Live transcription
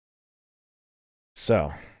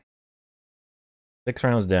So 6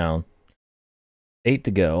 rounds down, 8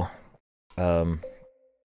 to go.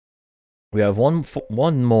 We have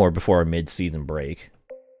one more before our mid-season break.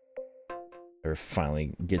 Or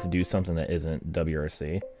finally get to do something that isn't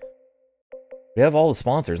WRC. We have all the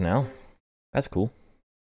sponsors now. That's cool.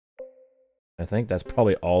 I think that's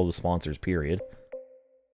probably all the sponsors, period.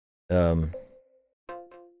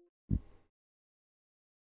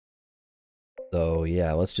 So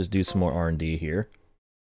yeah, let's just do some more R&D here.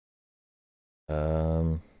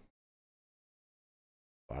 Fuck,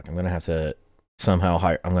 I'm gonna have to somehow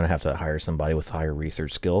hire somebody with higher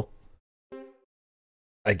research skill,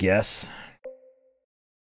 I guess.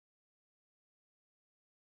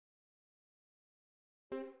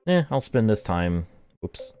 I'll spend this time,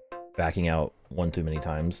 whoops, backing out one too many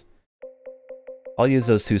times. I'll use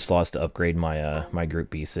those 2 slots to upgrade my my Group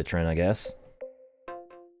B Citroen, I guess.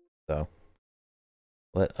 So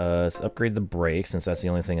let us upgrade the brake, since that's the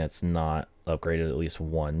only thing that's not upgraded at least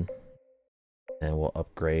one. And we'll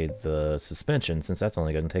upgrade the suspension, since that's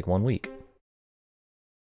only going to take 1 week.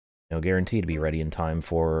 No guarantee to be ready in time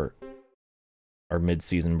for our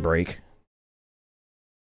mid-season break.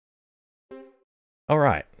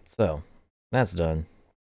 Alright, so that's done.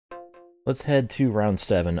 Let's head to round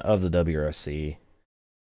 7 of the WRC.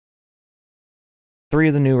 3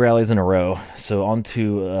 of the new rallies in a row, so on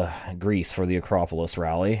to Greece for the Acropolis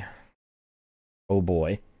rally. Oh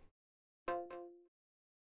boy.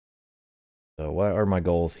 So what are my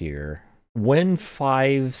goals here? Win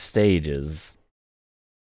 5 stages.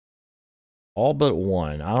 All but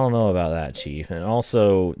 1. I don't know about that, Chief. And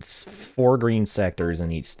also, it's 4 green sectors in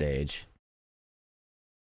each stage.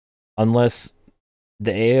 Unless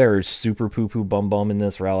the AI is super poo-poo bum-bum in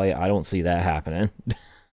this rally, I don't see that happening.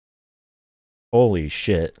 Holy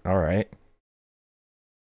shit. Alright.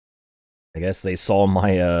 I guess they saw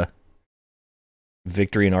my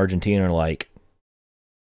victory in Argentina and like,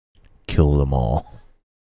 kill them all.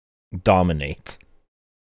 Dominate.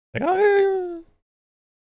 Like, oh,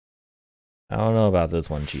 I don't know about this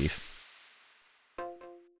one, Chief.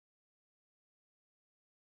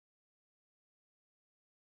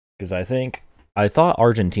 Because I thought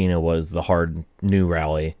Argentina was the hard new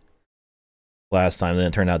rally last time, then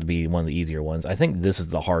it turned out to be one of the easier ones. I think this is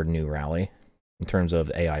the hard new rally in terms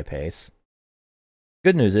of AI pace.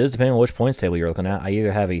 Good news is, depending on which points table you're looking at, I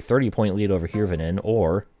either have a 30-point lead over Hirvonen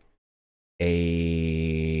or a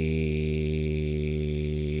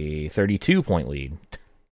 32-point lead.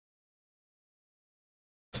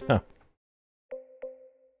 So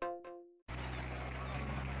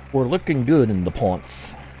we're looking good in the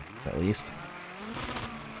points, at least.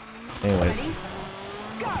 Anyways,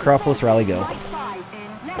 Acropolis rally, go.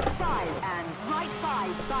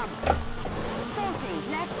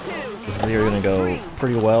 This is either going to go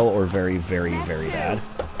pretty well or very, very, very bad.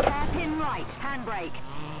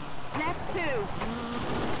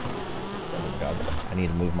 Oh god, I need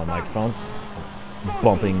to move my microphone. I'm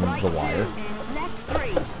bumping the wire.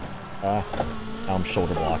 I'm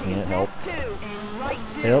shoulder blocking it. Help.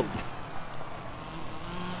 Help.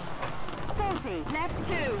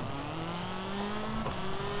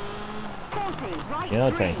 You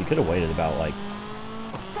know, Tank, you could have waited about like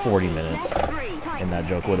 40 minutes and that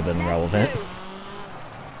joke would have been relevant.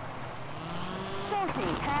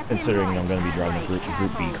 Considering I'm going to be driving a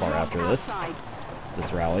Group B car after this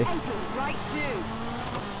rally.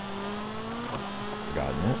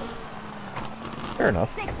 Forgotten it. Fair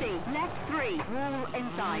enough.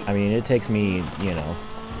 I mean, it takes me, you know,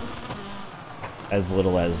 as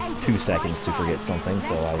little as 2 seconds to forget something,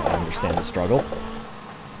 so I understand the struggle.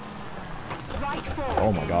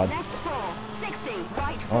 Oh my god.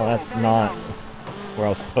 Oh, that's not where I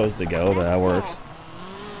was supposed to go, but that works.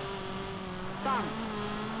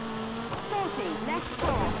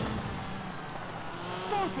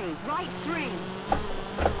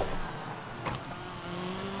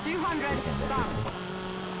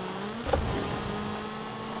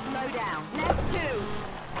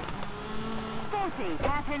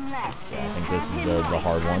 Yeah, I think this is the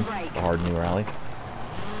hard one, the hard new rally.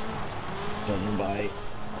 Judging by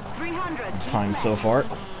time so far.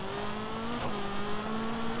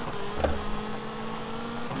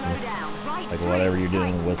 Like whatever you're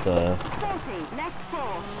doing with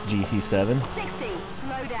GT7. 60,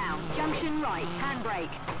 slow down, junction right, handbrake.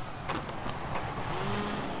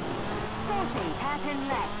 40, hairpin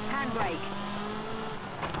left, handbrake.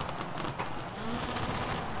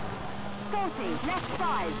 40, left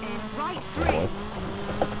 5, in right 3.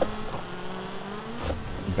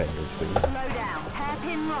 Banger tweet. Slow down,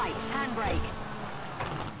 hairpin right, handbrake.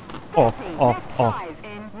 40, left 5,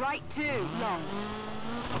 in right 2, long.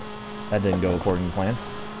 That didn't go according to plan.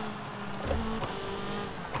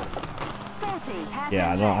 40,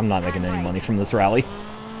 Yeah, no, I'm not making any money from this rally.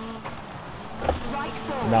 Right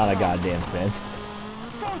 4. Not a goddamn cent.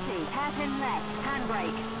 40, hairpin left,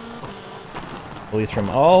 handbrake. At least from...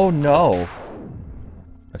 Oh, no!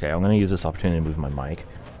 Okay, I'm gonna use this opportunity to move my mic.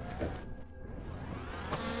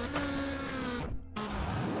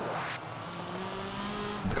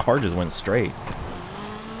 The car just went straight.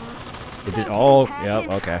 It did... Oh, yep,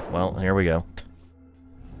 okay. Well, here we go.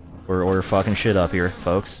 We're fucking shit up here,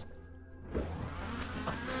 folks.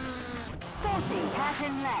 40,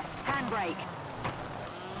 hairpin left, handbrake.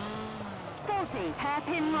 40,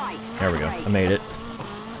 hairpin right, handbrake. There we go. I made it. 40,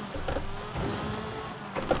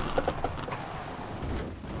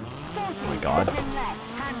 Oh my God. hairpin left,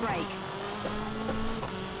 handbrake.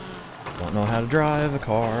 Don't know how to drive a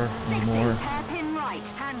car 60, anymore. hairpin right,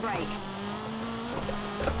 handbrake.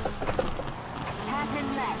 Hairpin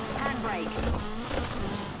left, handbrake.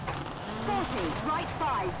 40, right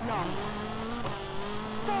 5, long.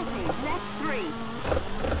 40, left 3.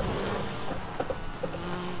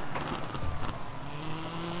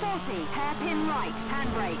 40, hairpin right,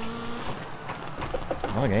 handbrake.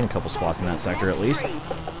 Well, I gained a couple spots in that sector at least.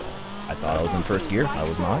 I thought I was in first gear. I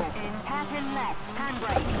was not. Hairpin left,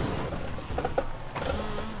 handbrake.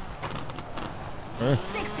 60,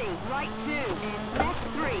 right 2, in left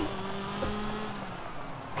 3.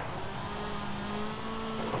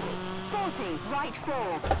 40, right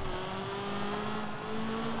 4.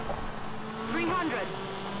 300.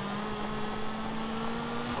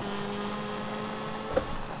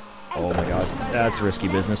 Oh my God, that's risky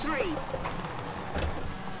business. 40,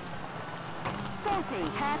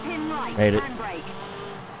 hairpin right, Made it. handbrake.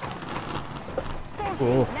 40,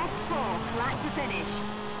 Cool. left 4, flat to finish.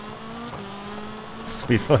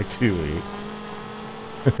 Sweet fuck 2 week.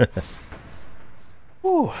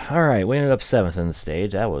 Whew, alright, we ended up 7th in the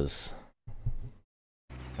stage. That was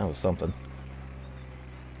something.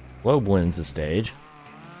 Globe wins the stage.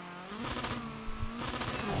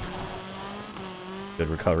 Good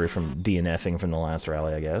recovery from DNFing from the last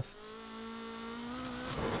rally, I guess.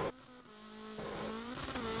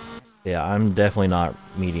 Yeah, I'm definitely not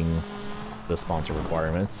meeting the sponsor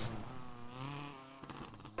requirements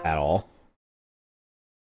at all.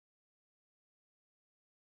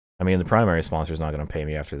 I mean, the primary sponsor is not going to pay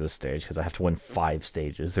me after this stage because I have to win 5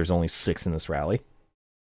 stages. There's only 6 in this rally.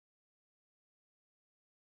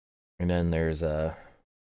 And then there's I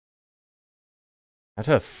have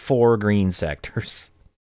to have 4 green sectors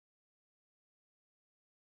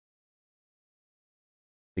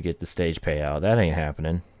to get the stage payout. That ain't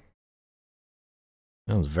happening.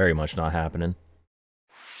 That was very much not happening.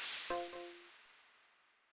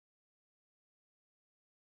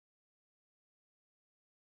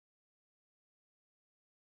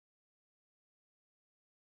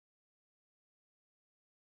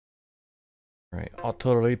 Right,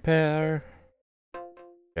 auto repair.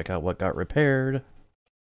 Check out what got repaired.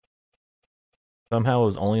 Somehow it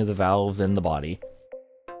was only the valves in the body.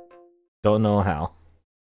 Don't know how,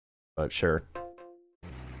 but sure.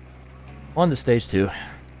 On to stage 2.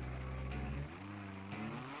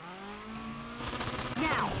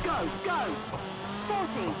 Now, go, go.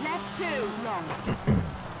 40, left 2, long.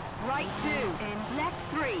 Right 2, in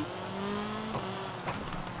left 3.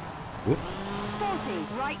 Whoop. 40,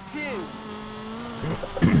 right 2. 40,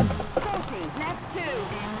 left 2, in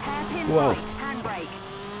hairpin Whoa. right, handbrake.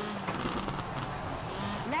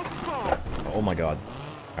 Left 4. Oh my god.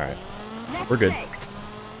 Alright, Left we're good. 6.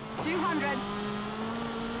 200.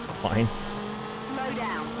 Fine. Slow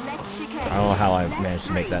down. Left chicane. I don't know how I Left managed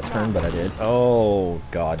to make 3, that turn, long. but I did. Oh,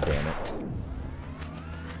 god damn it.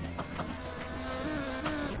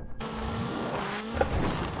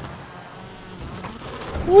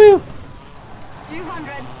 Woo!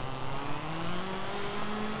 200.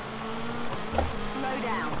 Slow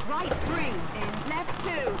down. Right 3, in left 2.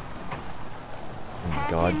 Oh my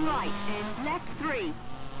Hairpin god. right, in left 3.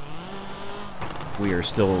 We are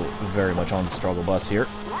still very much on the struggle bus here.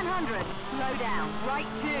 100, slow down, right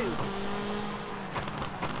 2.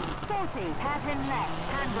 40, hairpin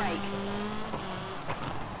left, handbrake.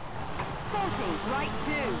 40, right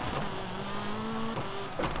 2.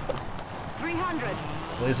 300.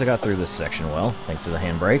 At least I got through this section well, thanks to the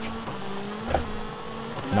handbrake.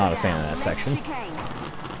 Slow Not a down, fan of that left section. chicane.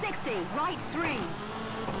 60, right 3.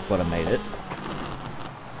 But I made it.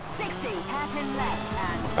 60, hairpin left,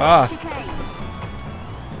 and Ah. chicane.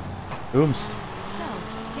 Ooms. So,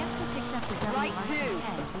 guess who picked up the W Right on 2.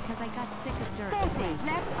 head because I got sick of dirt. 40,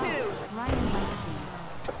 left 2. Ryan likes me.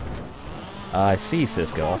 I see,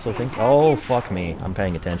 Cisco. Also think... Oh, fuck me. I'm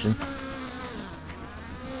paying attention.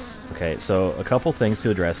 Okay, so a couple things to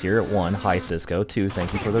address here. 1, hi Cisco. 2,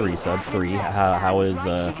 thank you for the resub. 3, how is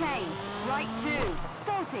Right 2.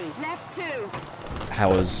 40, left 2. how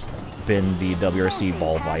has been the WRC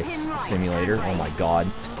ball vice simulator? Oh my god.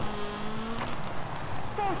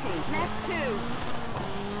 40, left 2.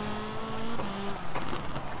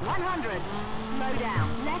 100, slow down.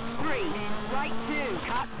 Left 3, right 2,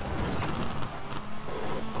 cut.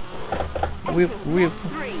 We've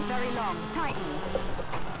 3, very long, tightens.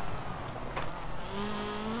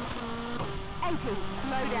 80,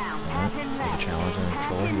 slow down. Hairpin left. challenge and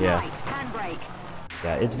control. Hairpin Yeah. right, handbrake.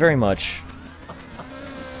 Yeah, it's very much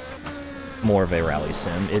more of a rally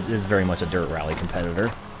sim. It is very much a dirt rally competitor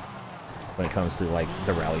when it comes to like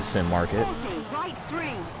the rally sim market. 40, right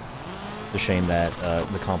 3. It's a shame that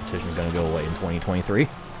the competition is going to go away in 2023.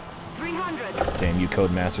 300, Damn you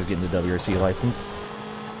Codemasters getting the WRC license.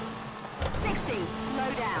 60,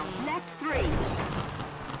 slow down. Left 3.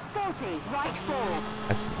 40, right 4.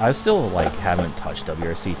 I still like haven't touched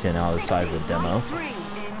WRC 10 outside of the demo. Right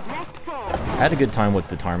 3, in left 4. I had a good time with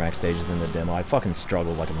the tarmac stages in the demo. I fucking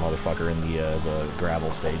struggled like a motherfucker in the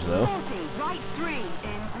gravel stage though. 40, right 3,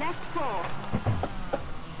 in left 4.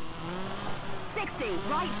 60,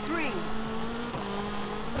 right 3.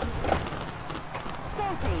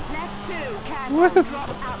 40, left 2, careful, drop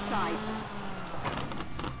outside.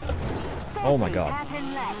 40, Oh my god.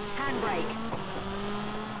 hairpin left, handbrake.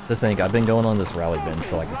 To think, I've been going on this rally binge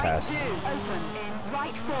for like the past 2, open, in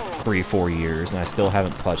right 4. 3-4 years, and I still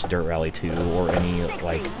haven't touched Dirt Rally 2 or any 60,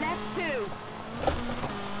 like left 2.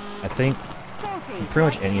 I think 40, pretty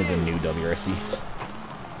much right any of the 2. new WRCs.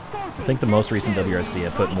 40, I think the most left recent 2, WRC I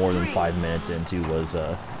put right more than 3. 5 minutes into was 60,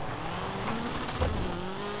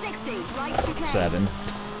 right chicane. 7.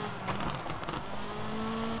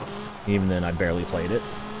 Even then, I barely played it.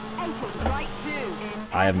 80, right 2, in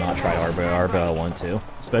I have not tried RBR, but I want to.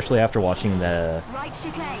 Especially after watching the... right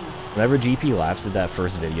chicane. Whenever GP Laps did that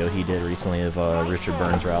first video he did recently of Richard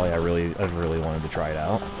Burns Rally, I really wanted to try it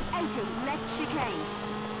out. 80, left chicane.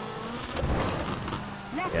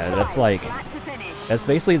 Left Yeah, that's 5, like... flat to finish. That's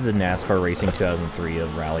basically the NASCAR Racing 2003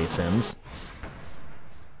 of rally sims.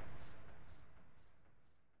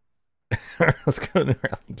 Let's go to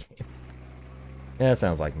rally game. Yeah, that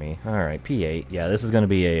sounds like me. Alright, P8. Yeah, this is going to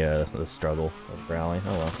be a struggle of rally.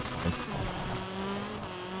 Oh well, it's fine.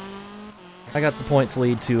 I got the points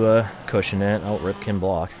lead to cushion it. Oh, Rip can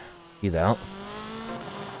block. He's out.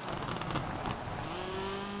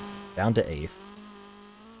 Down to 8th.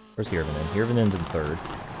 Where's Hirvonen? Hirvonen's in 3rd.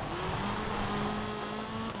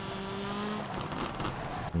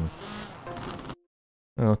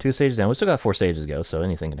 Oh, 2 stages down. We still got 4 stages to go, so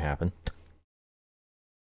anything can happen.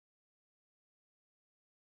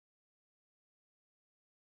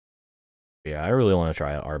 Yeah, I really want to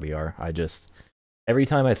try out RBR. I just... Every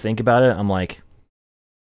time I think about it, I'm like...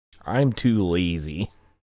 I'm too lazy.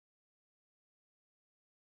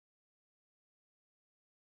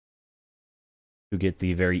 To get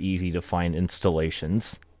the very easy to find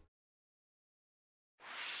installations.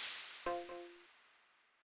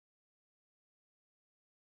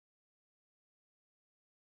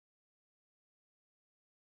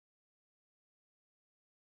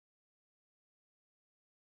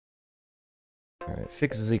 Alright,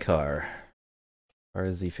 fix the car. Or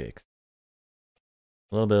is he fixed?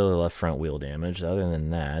 A little bit of the left front wheel damage. Other than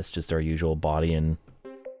that, it's just our usual body and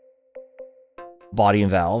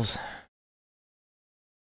valves.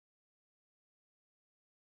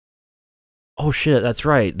 Oh shit, that's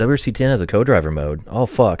right. WRC 10 has a co-driver mode. Oh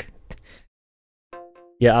fuck.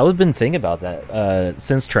 Yeah, I've been thinking about that.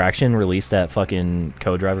 Since Traction released that fucking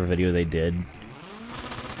co-driver video they did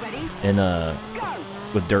Ready? in Go.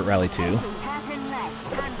 with Dirt Rally 2. Hairpin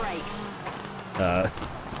left, handbrake.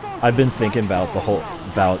 I've been thinking about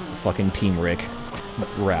about fucking Team Rick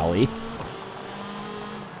rally.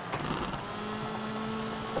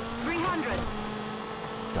 300.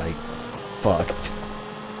 Like, fucked.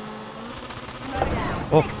 Slow down.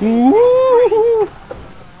 Oh,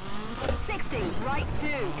 60, right 2,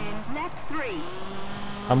 in left 3.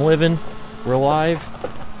 I'm living. We're alive.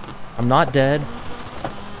 I'm not dead.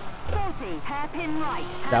 40, hairpin right.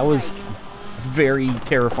 That was handbrake. very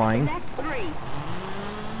terrifying. Left 3.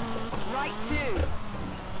 Right 2.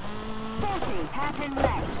 40, hairpin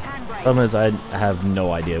left, handbrake. Problem is, I have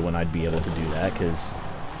no idea when I'd be able to do that, because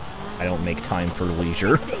I don't make time for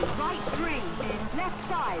leisure. 60, right 3, in left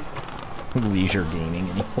 5. Leisure gaming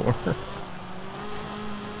anymore.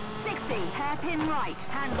 60, hairpin right,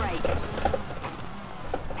 handbrake.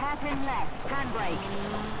 Hairpin left, handbrake.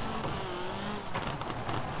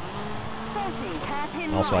 40,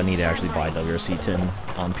 hairpin Also, I right, need to actually buy handbrake. WRC 10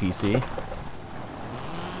 on PC.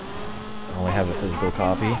 Only have a physical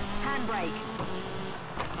copy. Handbrake.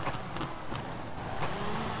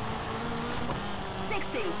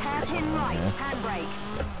 60, hairpin right, Yeah. handbrake.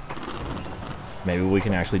 Maybe we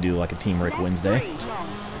can actually do like a Team Rick Left Wednesday. 3, long.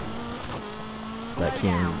 That Slow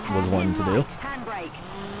team down, was hairpin wanting to do. right, handbrake.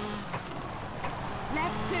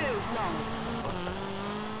 Left 2, long.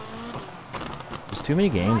 There's too many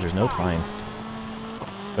games, there's no time.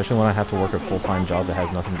 Especially when I have to work a full-time job that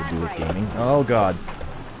has nothing to do with gaming. Oh god.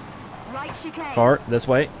 Right chicane. Cart this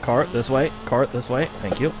way, cart this way, cart this way.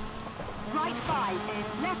 Thank you. Right 5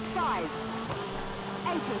 in, left 5.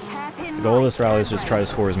 80, hairpin The goal of right, this rally is just handbrake. try to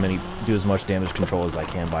score as many, do as much damage control as I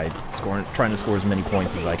can by trying to score as many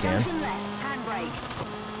points as I can. Junction left, handbrake.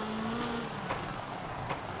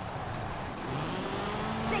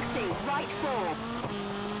 60, right 4.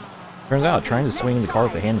 Turns out, trying to swing the car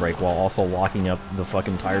with the handbrake while also locking up the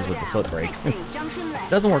fucking tires with the foot brake 60, junction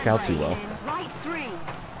left, doesn't work out too handbrake well. in, right 3.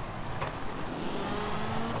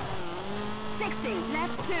 60,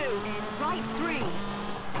 left 2 in, right 3.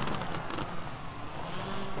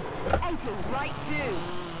 80, right 2.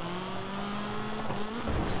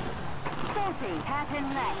 40, hairpin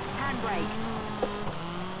left, handbrake.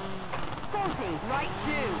 40, right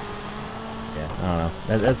 2. Yeah, I don't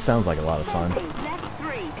know. That sounds like a lot of fun. 40, left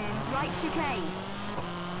 3 in, right chicane.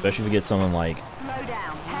 Especially if you get someone like Slow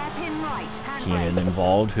down, hairpin right, Keenan handbrake.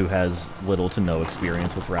 involved who has little to no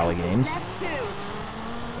experience with rally games. Left 2.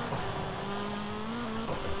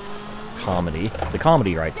 Comedy. The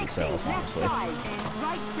comedy writes 60, itself, left honestly. 5 in,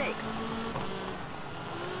 right 6.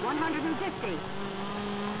 150.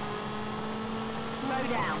 Slow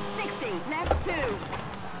down, 60, left 2.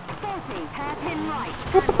 40, hairpin right,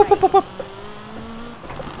 handbrake.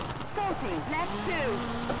 40, left 2.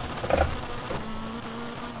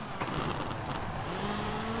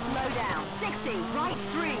 Slow down, 60, right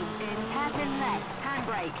 3 in, hairpin left,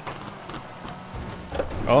 handbrake.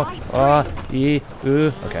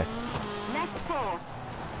 Okay. Left 4.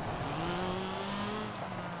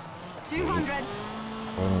 200.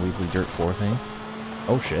 More than weekly Dirt 4 thing.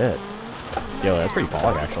 Oh shit. Yo, that's pretty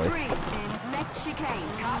pog, actually.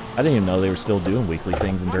 I didn't even know they were still doing weekly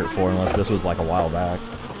things in Dirt 4 unless this was like a while back.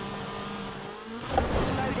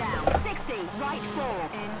 Slow down. 60, right 4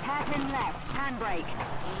 in, hairpin left, handbrake.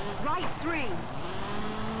 Right 3.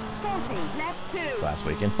 40, left 2. Last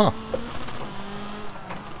weekend. Huh.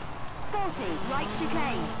 40, right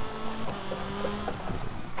chicane.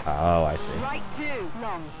 Oh, I see. Right 2,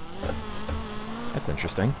 long. That's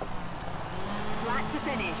interesting. Flat to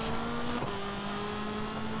finish.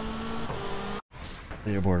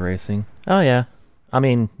 Leaderboard racing. Oh yeah. I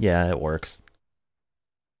mean, yeah, it works.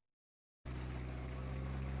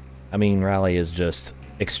 I mean, rally is just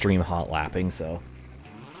extreme hot lapping, so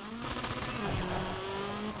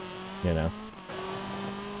you know.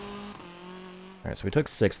 Alright, so we took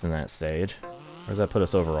 6th in that stage. Where does that put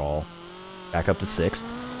us overall? Back up to 6th.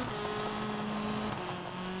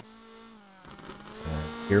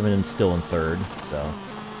 Irvin's still in 3rd, so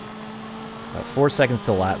about 4 seconds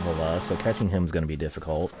to lap Villa, so catching him is going to be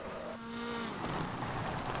difficult.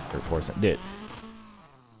 Dude,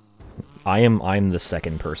 I'm the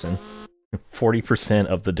second person. 40%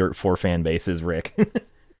 of the Dirt 4 fan base is Rick.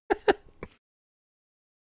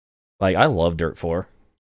 Like, I love Dirt 4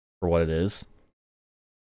 for what it is.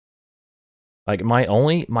 Like, my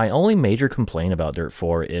only major complaint about Dirt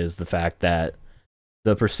 4 is the fact that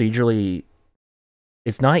the procedurally...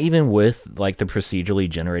 It's not even with, like, the procedurally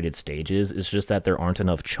generated stages, it's just that there aren't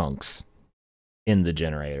enough chunks in the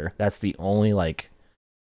generator. That's the only, like,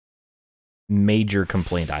 major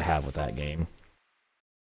complaint I have with that game.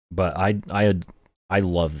 But I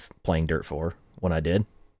love playing Dirt 4 when I did.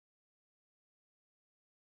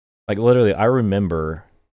 Like, literally, I remember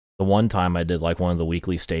the one time I did, like, one of the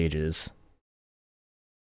weekly stages,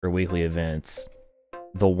 or weekly events.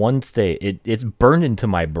 The one stage, it's burned into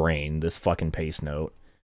my brain, this fucking pace note.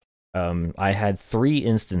 I had 3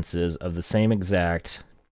 instances of the same exact...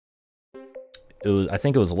 I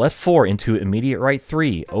think it was left 4 into immediate right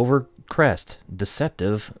 3, over crest,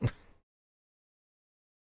 deceptive.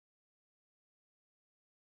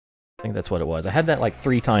 I think that's what it was. I had that like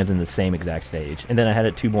 3 times in the same exact stage, and then I had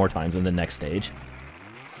it 2 more times in the next stage.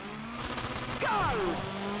 Go!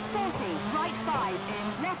 40, right 5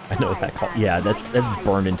 in, left I know 5 that call. and Yeah, right that's 5.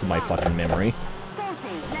 burned into my fucking memory. 40,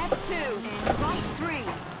 left 2 in, right 3.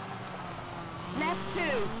 Left 2,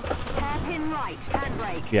 hairpin right,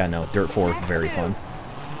 handbrake. Yeah, no, Dirt 4 is Left very 2. fun.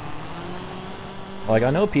 Like, I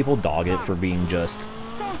know people dog it for being just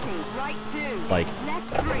 40, right 2, like,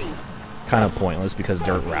 left 3. kind of pointless because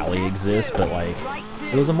Dirt Rally exists, but like,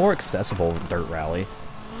 it was a more accessible Dirt Rally.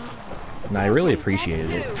 And I really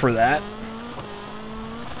appreciated it for that.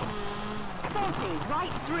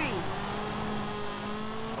 right 3.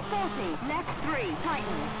 40, left 3,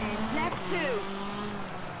 tightens, in left 2.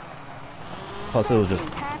 Plus, it was just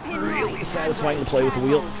Hairpin really right, satisfying to handbrake, play with the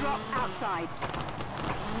wheel. Drop outside.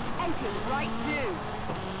 80, right 2.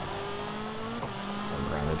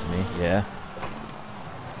 Grounded to me, yeah.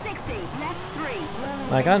 60, left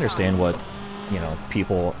 3. Like, I understand what, you know,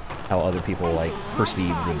 how other people, like,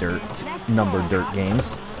 perceive the numbered dirt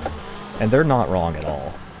games. And they're not wrong at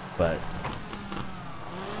all, but...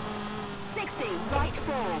 60, right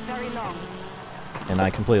 4, very long. And I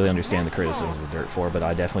completely understand the criticisms of Dirt 4, but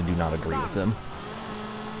I definitely do not agree with them.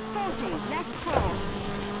 40, left 4.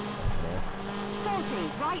 40,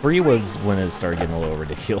 right 3 was when it started getting a little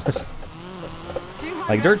ridiculous.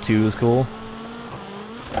 Like, Dirt 2 was cool.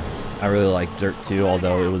 I really liked Dirt 2,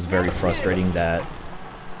 although it was very frustrating that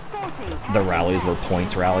the rallies were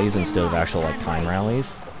points rallies instead of actual, like, time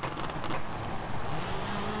rallies.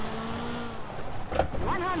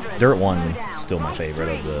 Dirt 1 still my favorite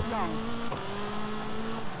of the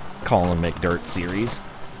Colin McDirt series.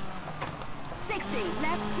 60,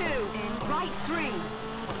 left 2, in right 3.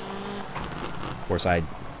 Of course,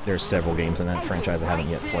 there's several games in that franchise I haven't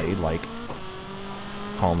yet played, like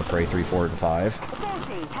Colin McRae 3, 4, and 5.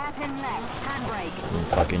 40, hairpin left, handbrake. And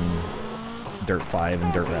fucking Dirt 5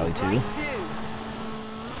 and Dirt Rally 2. Right 2.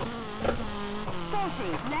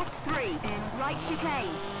 40, left 3, in right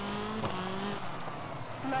chicane.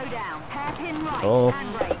 Slow down, hairpin right, Oh.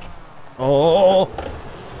 handbrake. Oh!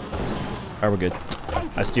 Alright, we're good.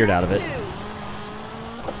 I steered out of it.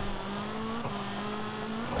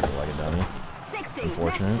 I feel like a dummy. 60,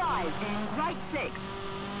 Unfortunate. left 5, in right 6.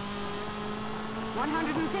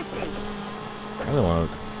 150. I really want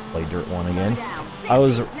to play Dirt 1 again. I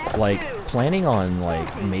was, like, planning on,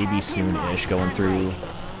 like, maybe soon-ish going through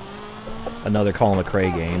another Colin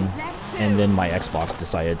McRae game, and then my Xbox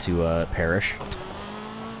decided to perish.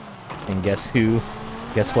 And guess who?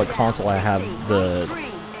 Guess what console I have the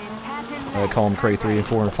Colin McRae 3 and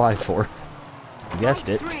 4 and 5 for? You guessed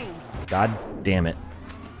it. God damn it.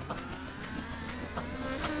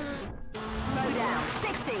 Slow down.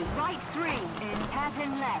 60, right 3, in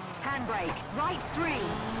hairpin left, handbrake, right 3.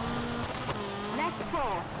 Left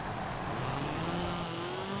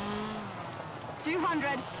 4.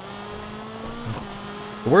 200.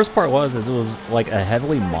 The worst part was it was like a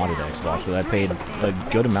heavily modded Xbox that I paid a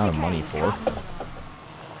good amount of money for.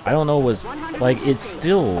 I don't know, was like it's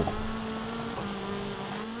still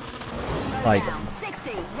like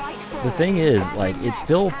the thing is like it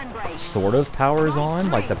still sort of powers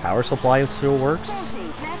on, like the power supply still works,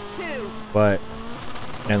 but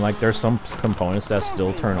and like there's some components that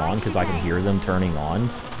still turn on because I can hear them turning on,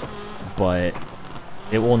 but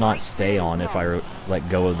it will not stay on if I let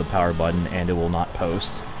go of the power button, and it will not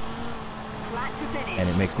post. And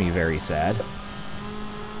it makes me very sad.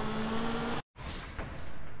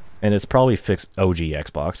 And it's probably fixed. OG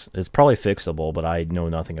Xbox. It's probably fixable, but I know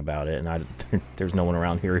nothing about it, and there's no one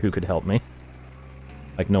around here who could help me.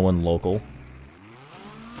 Like, no one local.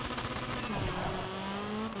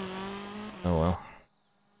 Oh well.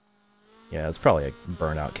 Yeah, it's probably a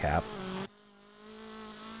burnout cap.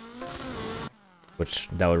 Which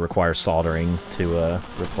that would require soldering to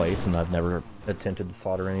replace, and I've never attempted to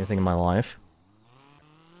solder anything in my life.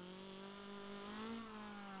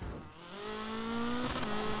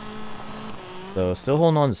 So, still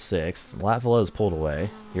holding on to 6th. Latvala is pulled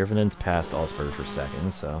away. Yervinen's passed Allsburg for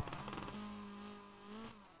 2nd, so...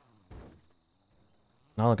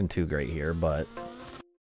 Not looking too great here, but...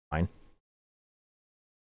 fine.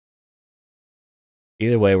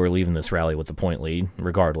 Either way, we're leaving this rally with the point lead,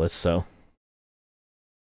 regardless, so...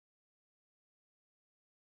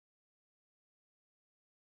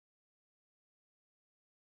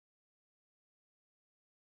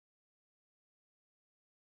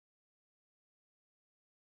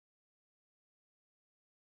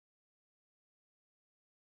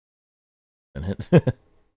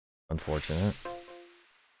 Unfortunate.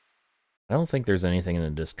 I don't think there's anything in the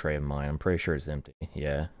disc tray of mine. I'm pretty sure it's empty.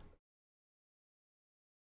 Yeah.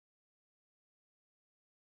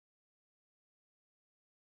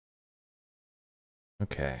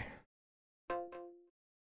 Okay.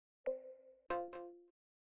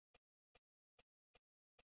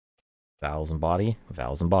 Valves and body?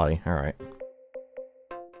 Valves and body. Alright.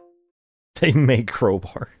 They make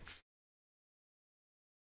crowbars.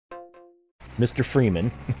 Mr.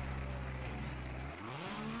 Freeman.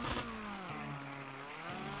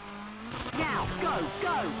 Now, go,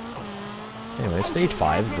 go. Anyway, stage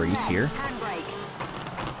 5, Grease here.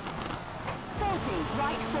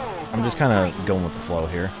 I'm just kind of going with the flow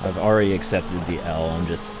here. I've already accepted the L, I'm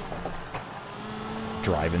just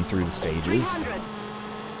driving through the stages. 300.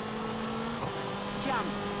 Jump.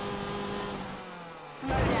 Slow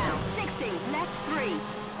down. 60, left 3.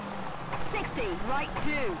 60, right 2,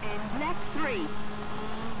 in left 3.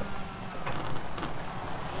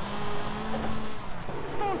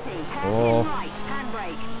 40, hairpin right,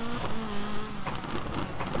 handbrake.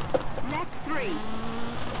 Left 3,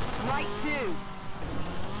 right 2.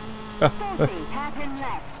 40, hairpin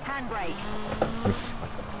left, handbrake.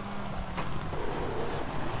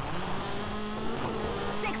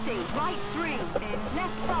 60, right 3, in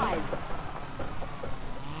left 5.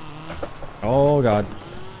 Oh god.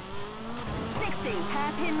 60,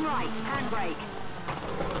 hairpin right, handbrake.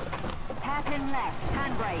 Hairpin left,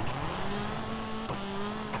 handbrake.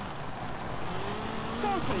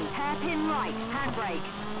 40, hairpin right, handbrake.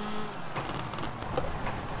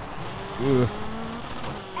 Ooh.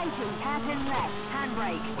 80, hairpin left,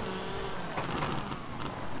 handbrake.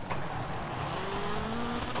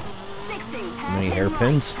 60, Many hairpin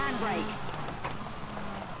hairpins? right, handbrake.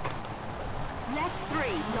 Left 3,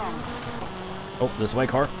 long. Oh, this way,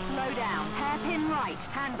 car. Slow down, hairpin right,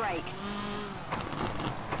 handbrake.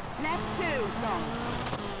 Left 2, long.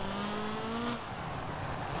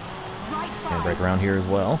 Right 5. Handbrake around here as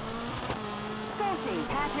well. 40,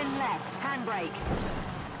 hairpin left, handbrake.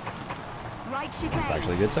 Right chicane. It's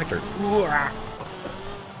actually a good sector.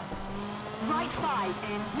 Right 5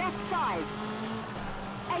 in, left 5.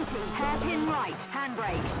 80, hairpin right,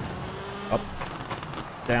 handbrake. Up,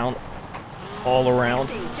 down, all around.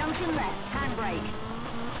 60, junction left, handbrake.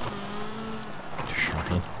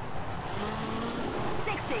 Shrine.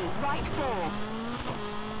 60, right 4.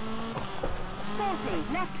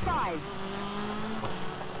 40, left 5.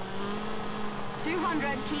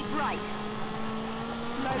 200, keep right.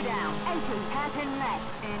 Slow down. 80, hairpin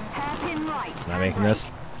left, in hairpin right. Am I making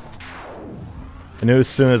this? I knew as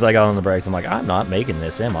soon as I got on the brakes, I'm like, I'm not making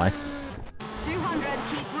this, am I? 200,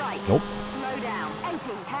 keep right. Nope. Slow down.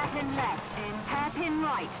 80, hairpin left, in hairpin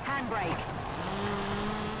right, handbrake.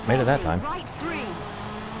 Made it that 40, time. Right 3.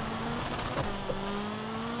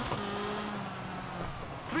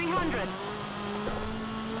 300.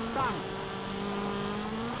 Bump.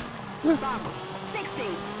 Bump. 60,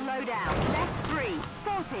 slow down. Left 3.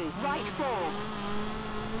 40, right 4.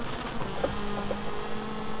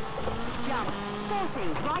 Jump. 40,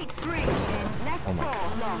 right 3. In left Oh 4, my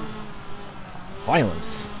God. long.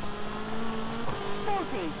 Violence.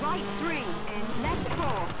 40, right 3. In left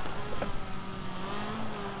 4.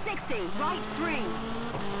 60, right 3.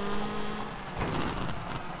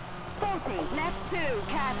 40, left 2.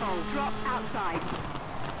 Careful, drop outside.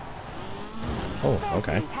 Oh, 40,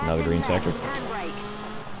 okay. Another green hairpin sector. left, handbrake.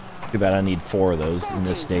 Too bad I need 4 of those in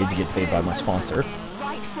this stage to get paid by my sponsor.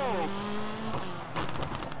 Right 4.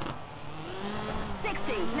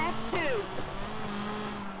 60, left 2.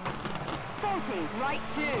 40, right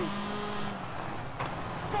 2.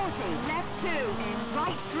 40, left 2, in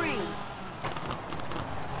right 3.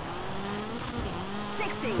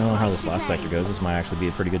 60, I don't know how right this last chicane. sector goes. This might actually be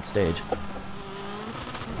a pretty good stage.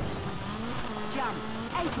 Jump.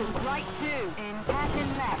 80, right 2, in hairpin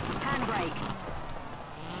left, handbrake.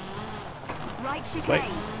 Right This way.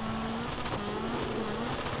 chicane.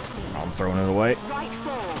 I'm throwing it away. Right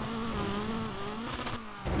 4.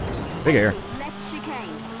 Big air. Left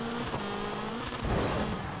chicane.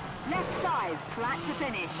 Left 5, flat to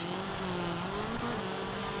finish.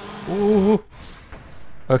 Ooh.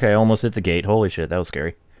 Okay, almost hit the gate. Holy shit, that was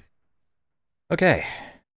scary. Okay.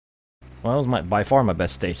 Well, that was by far my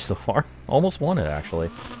best stage so far. Almost won it,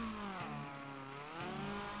 actually.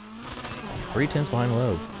 3/10 behind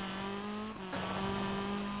Loeb.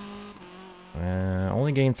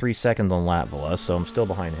 Only gained 3 seconds on Latvala, so I'm still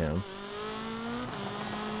behind him.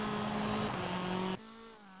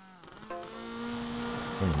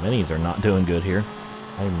 And the minis are not doing good here.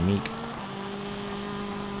 I'm meek.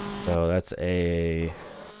 So that's a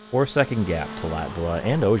 4-second gap to Latvala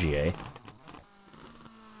and Ogier.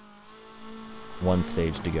 1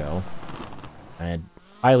 stage to go. I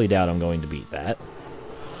highly doubt I'm going to beat that.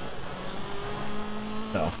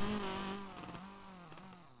 So.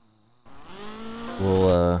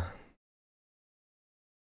 We'll,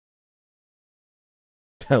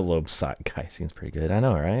 that Loeb guy seems pretty good. I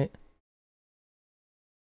know, right?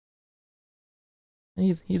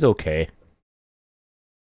 He's okay.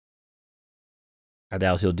 I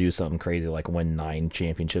doubt he'll do something crazy like win 9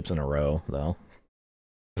 championships in a row, though.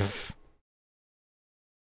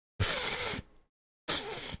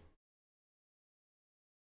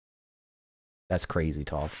 That's crazy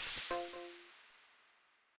talk.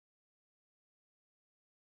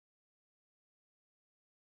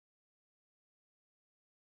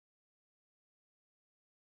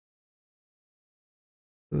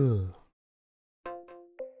 Alright,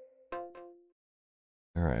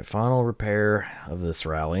 final repair of this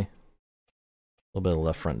rally. A little bit of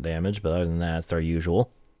left front damage, but other than that, it's our usual.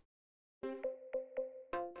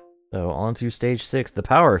 So, on to stage 6, the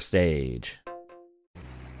power stage.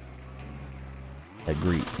 At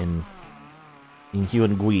Greet in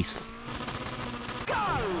Huon Guis. Go!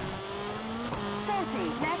 40,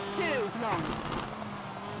 left 2, long.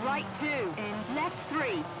 Right 2, in left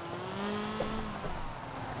 3.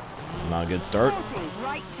 It's not a good start. 40,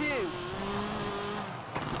 right 2.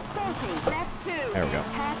 40, left 2. There we go.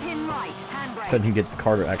 Hairpin right, handbrake. Couldn't get the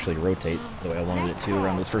car to actually rotate the way I wanted it to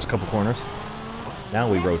around those first couple corners. Now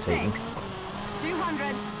we rotating.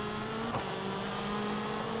 200.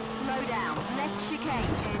 Slow down. Left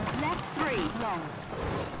chicane in left 3, long.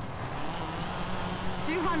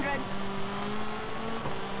 200.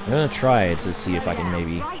 I'm gonna try it to see if I can Slow down.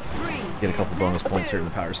 maybe Right 3, get a couple bonus left points here 2. in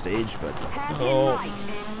the power stage, but Hairpin oh, right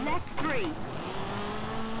in left 3.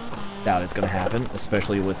 doubt it's gonna happen,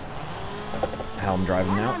 especially with how I'm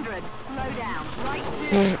driving now. 100. Slow down. Right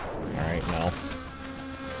 2. All right, no,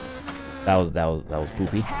 that was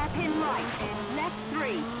poopy. Hairpin right in left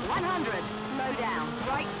 3. 100. Slow down.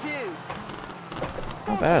 Right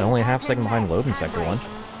 2. Not bad, only a half second behind loading sector 1. 40.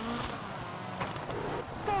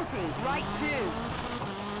 Right 2.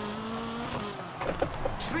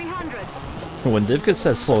 300. When Divka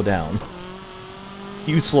says slow down,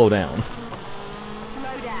 you slow down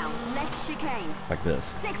Slow down. Left chicane. like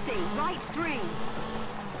this. 60. Right 3.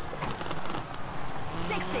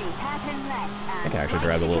 60. Hairpin left. I think I actually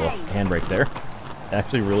grabbed a little handbrake there. It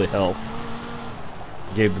actually really helped.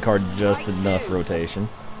 Gave the car just enough rotation.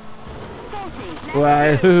 40.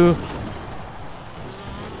 Wahoo! 40.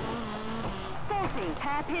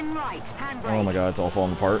 Hairpin right. Handbrake. Oh my god, it's all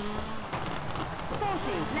falling apart.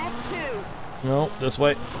 40. Left 2. No, this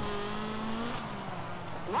way.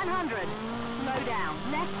 100. Slow down.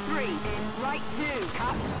 Left 3 in right 2.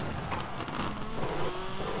 Cut.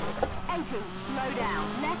 80. Slow down.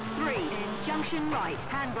 Left 3 in junction right.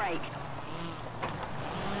 Handbrake.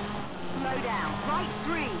 Slow down. Right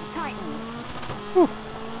 3. Tightens. 40.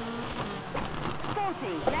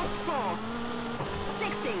 Left 4.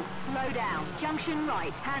 60. Slow down. Junction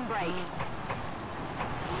right. Handbrake.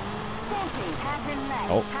 40. Hairpin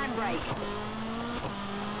left. Oh. Handbrake.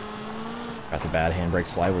 Got the bad handbrake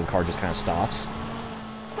slide where the car just kind of stops.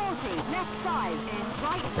 40. Left 5 in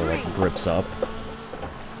right 3. Or like grips up.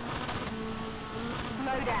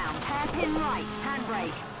 Slow down. Hairpin right.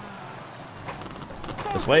 Handbrake.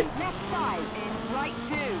 This way. Left 5 in right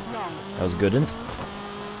 2. Long. That was good.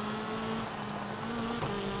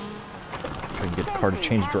 Try to get the car to 40,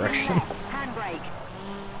 change hairpin direction. Left. Handbrake.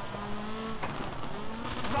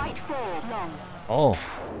 Right 4. Long. Oh.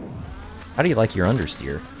 How do you like your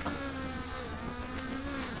understeer?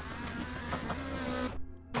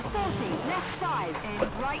 40. Left 5 in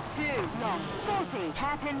right 2. Long. 40.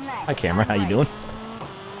 Hairpin left. Hi camera, how you handbrake. doing?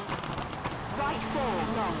 Right 4.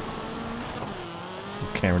 Long.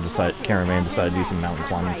 Cameraman decided to do some mountain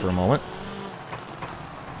climbing for a moment.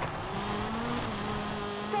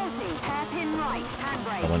 40. Hairpin right.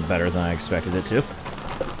 Handbrake. That went better than I expected it to. 40.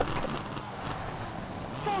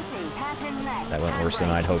 Hairpin left. That went worse than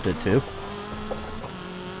handbrake. I'd hoped it to.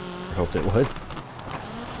 Or hoped it would.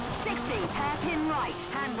 60. Hairpin right.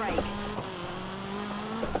 Handbrake.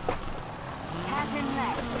 Hairpin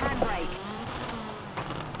left. Handbrake.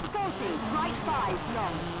 40. Right 5.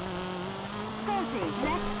 Long. 40.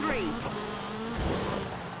 Left 3.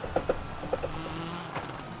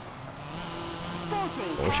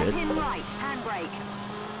 40. Bullshit. Hairpin right. Handbrake.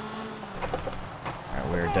 Alright,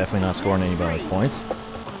 we're definitely not scoring any bonus points.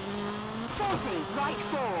 40. Right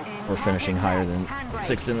 4. We're finishing Hairpin higher left. than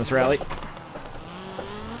Handbrake. 6th in this rally.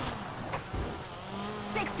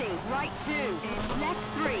 60. Right 2. In left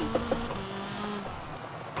 3.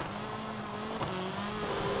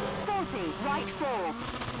 40. Right 4.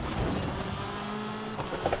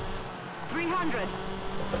 300.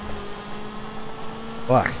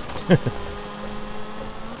 Fuck.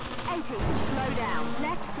 80. Slow down.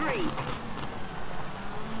 Left 3.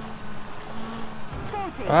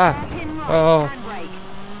 40. Ah. Hairpin right. Oh. Handbrake.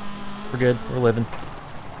 We're good. We're living. 40.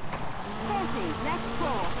 Left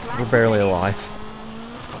 4. We're barely alive.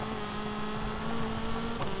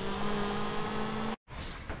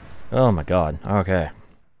 Oh my god. Okay.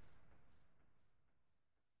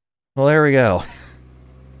 Well, there we go.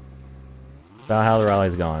 About how the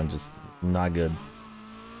rally's gone. Just not good.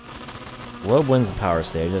 Loeb wins the power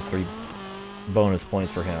stage. That's 3 bonus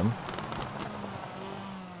points for him.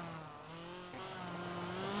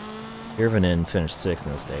 Irvinin finished 6th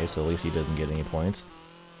in the stage, so at least he doesn't get any points.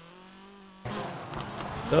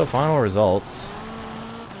 So, final results.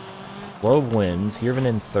 Globe wins, Hirvan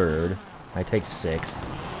in 3rd. I take 6th.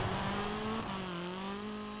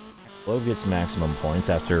 Globe gets maximum points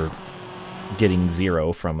after getting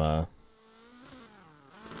 0 from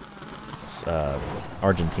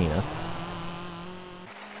Argentina.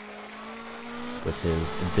 With his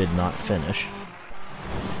did not finish.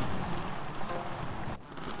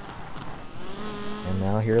 And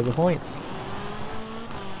now here are the points.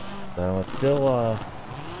 So it's still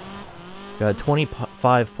got a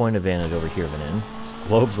 25-point advantage over Hirvanen.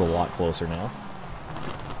 Globe's a lot closer now.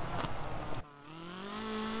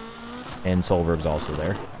 And Solberg's also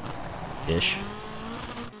there. Ish.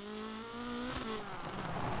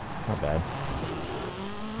 Not bad.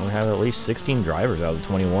 We have at least 16 drivers out of the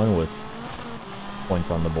 21 with points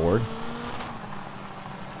on the board.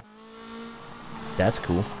 That's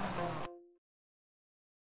cool.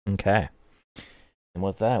 Okay. And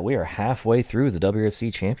with that, we are halfway through the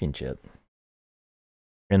WRC Championship.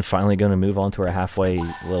 And finally going to move on to our halfway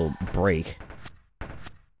little break.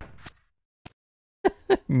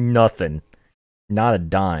 Nothing. Not a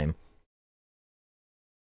dime.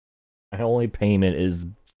 My only payment is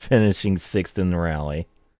finishing 6th in the rally.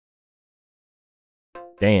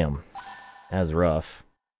 Damn. That was rough.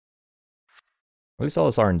 At least all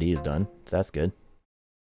this R&D is done, so that's good.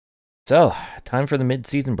 So, time for the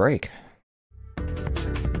mid-season break.